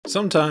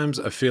Sometimes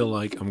I feel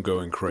like I'm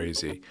going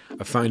crazy.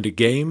 I find a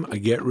game, I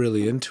get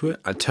really into it,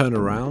 I turn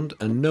around,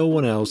 and no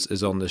one else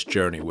is on this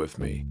journey with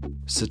me.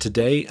 So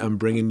today I'm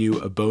bringing you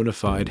a bona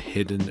fide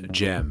hidden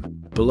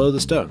gem, Below the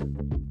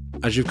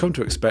Stone. As you've come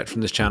to expect from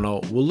this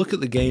channel, we'll look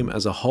at the game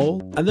as a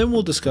whole, and then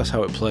we'll discuss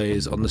how it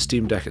plays on the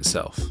Steam Deck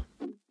itself.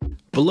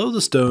 Below the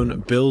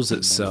Stone bills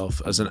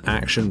itself as an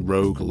action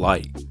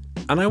roguelike,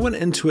 and I went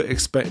into it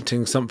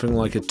expecting something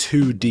like a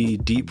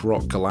 2D Deep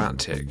Rock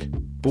Galactic,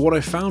 but what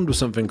I found was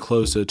something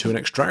closer to an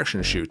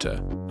extraction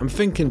shooter. I'm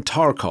thinking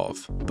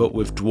Tarkov, but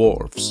with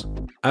dwarves.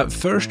 At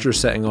first you're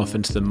setting off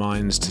into the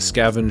mines to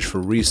scavenge for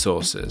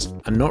resources,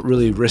 and not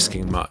really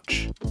risking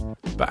much.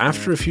 But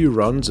after a few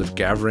runs of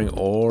gathering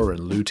ore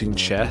and looting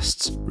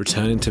chests,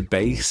 returning to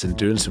base and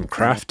doing some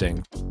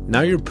crafting,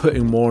 now you're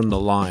putting more on the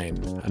line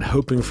and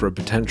hoping for a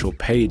potential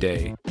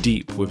payday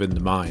deep within the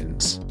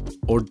mines.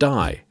 Or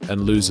die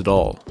and lose it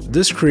all.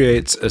 This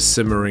creates a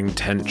simmering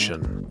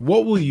tension.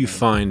 What will you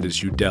find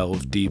as you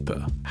delve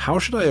deeper? How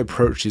should I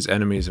approach these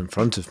enemies in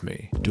front of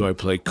me? Do I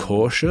play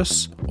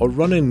cautious or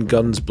run in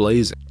guns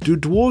blazing? Do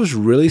dwarves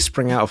really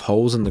spring out of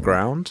holes in the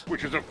ground?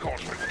 Which is of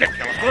course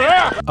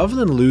ridiculous. Other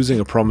than losing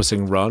a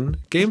promising run,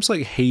 games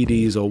like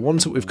Hades or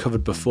ones that we've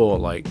covered before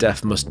like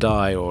Death Must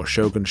Die or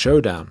Shogun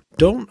Showdown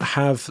don't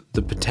have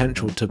the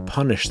potential to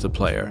punish the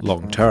player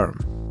long term.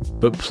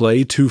 But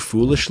play too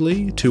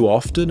foolishly, too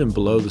often in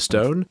Below the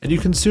Stone, and you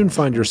can soon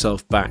find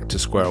yourself back to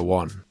square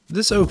one.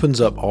 This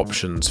opens up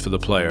options for the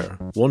player.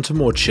 Want a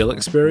more chill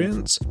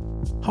experience?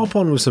 Hop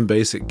on with some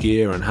basic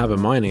gear and have a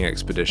mining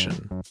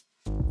expedition.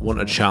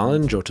 Want a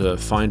challenge or to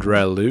find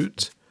rare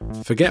loot?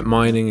 Forget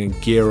mining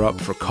and gear up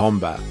for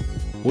combat.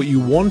 What you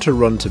want a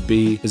run to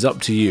be is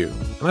up to you,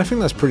 and I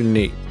think that's pretty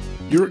neat.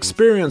 Your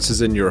experience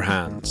is in your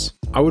hands.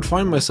 I would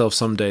find myself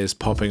some days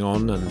popping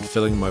on and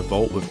filling my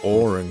vault with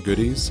ore and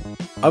goodies.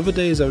 Other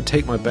days I would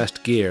take my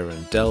best gear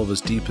and delve as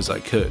deep as I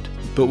could.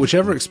 But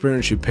whichever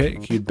experience you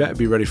pick, you'd better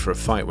be ready for a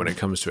fight when it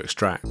comes to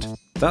extract.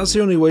 That's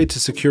the only way to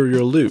secure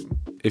your loot.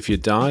 If you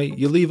die,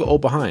 you leave it all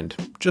behind,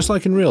 just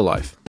like in real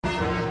life.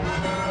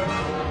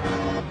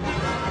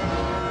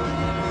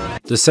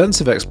 The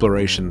sense of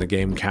exploration the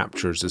game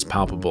captures is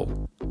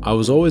palpable. I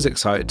was always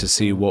excited to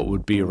see what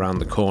would be around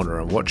the corner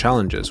and what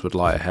challenges would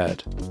lie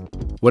ahead.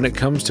 When it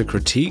comes to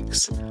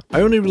critiques,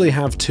 I only really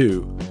have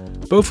two,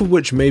 both of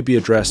which may be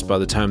addressed by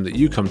the time that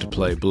you come to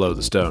play Below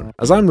the Stone,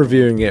 as I'm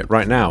reviewing it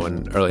right now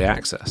in early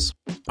access.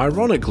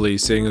 Ironically,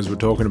 seeing as we're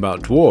talking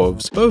about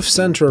dwarves, both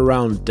center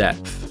around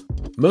depth.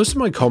 Most of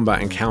my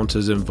combat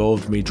encounters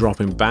involved me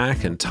dropping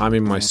back and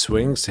timing my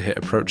swings to hit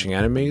approaching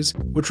enemies,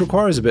 which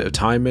requires a bit of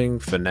timing,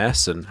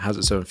 finesse, and has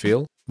its own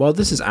feel. While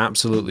this is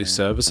absolutely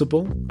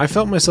serviceable, I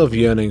felt myself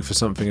yearning for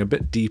something a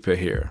bit deeper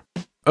here.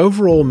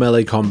 Overall,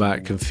 melee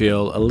combat can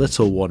feel a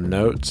little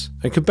one-note,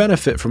 and could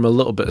benefit from a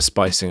little bit of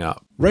spicing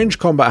up. Range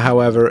combat,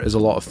 however, is a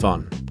lot of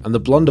fun, and the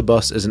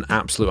blunderbuss is an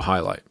absolute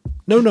highlight.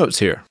 No notes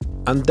here.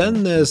 And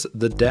then there's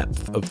the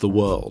depth of the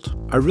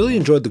world. I really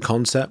enjoyed the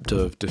concept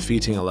of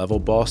defeating a level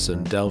boss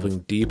and delving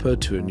deeper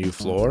to a new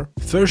floor.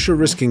 First you're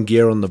risking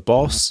gear on the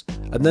boss,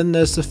 and then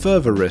there's the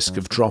further risk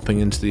of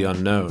dropping into the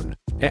unknown.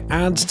 It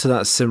adds to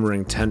that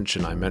simmering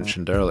tension I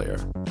mentioned earlier.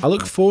 I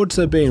look forward to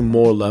there being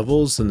more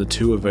levels than the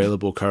two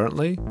available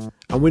currently,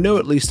 and we know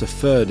at least a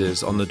third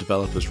is on the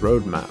developer's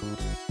roadmap.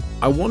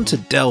 I want to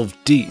delve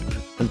deep,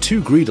 and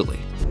too greedily.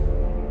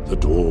 The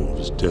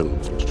dwarves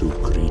delved too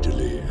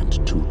greedily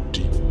and too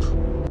deep.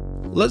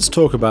 Let's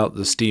talk about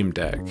the Steam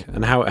Deck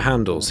and how it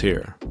handles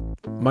here.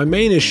 My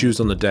main issues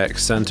on the deck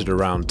centered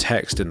around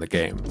text in the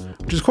game,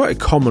 which is quite a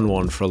common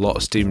one for a lot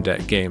of Steam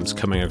Deck games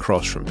coming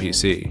across from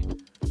PC.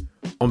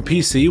 On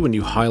PC, when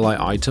you highlight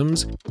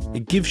items,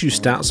 it gives you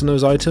stats on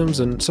those items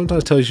and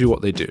sometimes tells you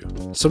what they do.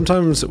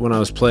 Sometimes when I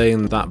was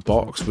playing, that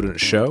box wouldn't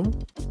show.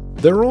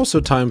 There are also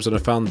times when I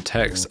found the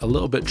text a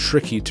little bit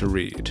tricky to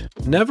read.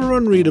 Never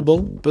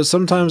unreadable, but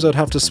sometimes I'd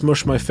have to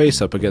smush my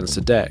face up against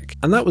the deck,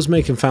 and that was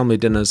making family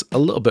dinners a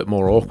little bit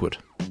more awkward.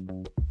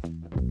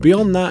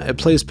 Beyond that, it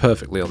plays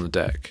perfectly on the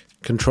deck.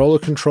 Controller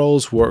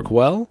controls work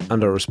well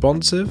and are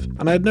responsive,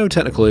 and I had no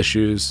technical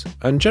issues,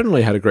 and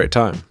generally had a great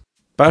time.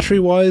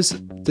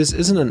 Battery-wise, this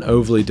isn't an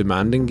overly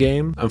demanding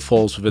game and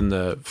falls within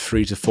the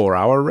 3 to 4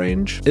 hour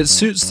range. It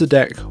suits the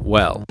deck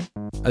well,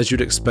 as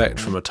you'd expect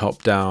from a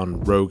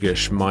top-down,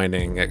 roguish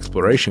mining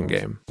exploration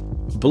game.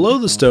 Below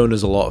the Stone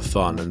is a lot of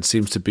fun and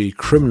seems to be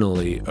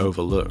criminally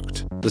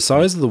overlooked. The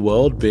size of the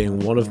world being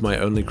one of my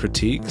only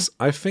critiques,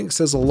 I think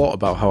says a lot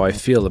about how I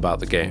feel about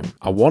the game.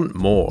 I want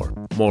more.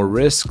 More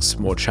risks,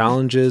 more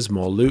challenges,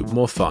 more loot,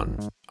 more fun.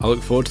 I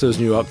look forward to those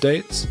new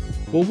updates.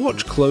 We'll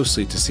watch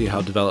closely to see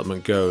how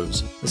development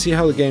goes, and see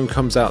how the game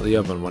comes out the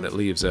oven when it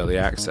leaves early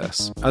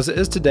access. As it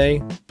is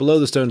today, Below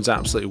the Stone is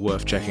absolutely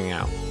worth checking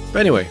out. But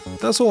anyway,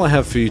 that's all I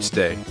have for you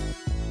today.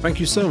 Thank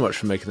you so much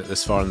for making it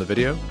this far in the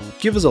video.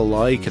 Give us a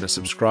like and a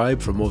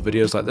subscribe for more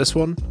videos like this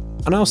one,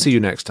 and I'll see you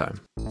next time.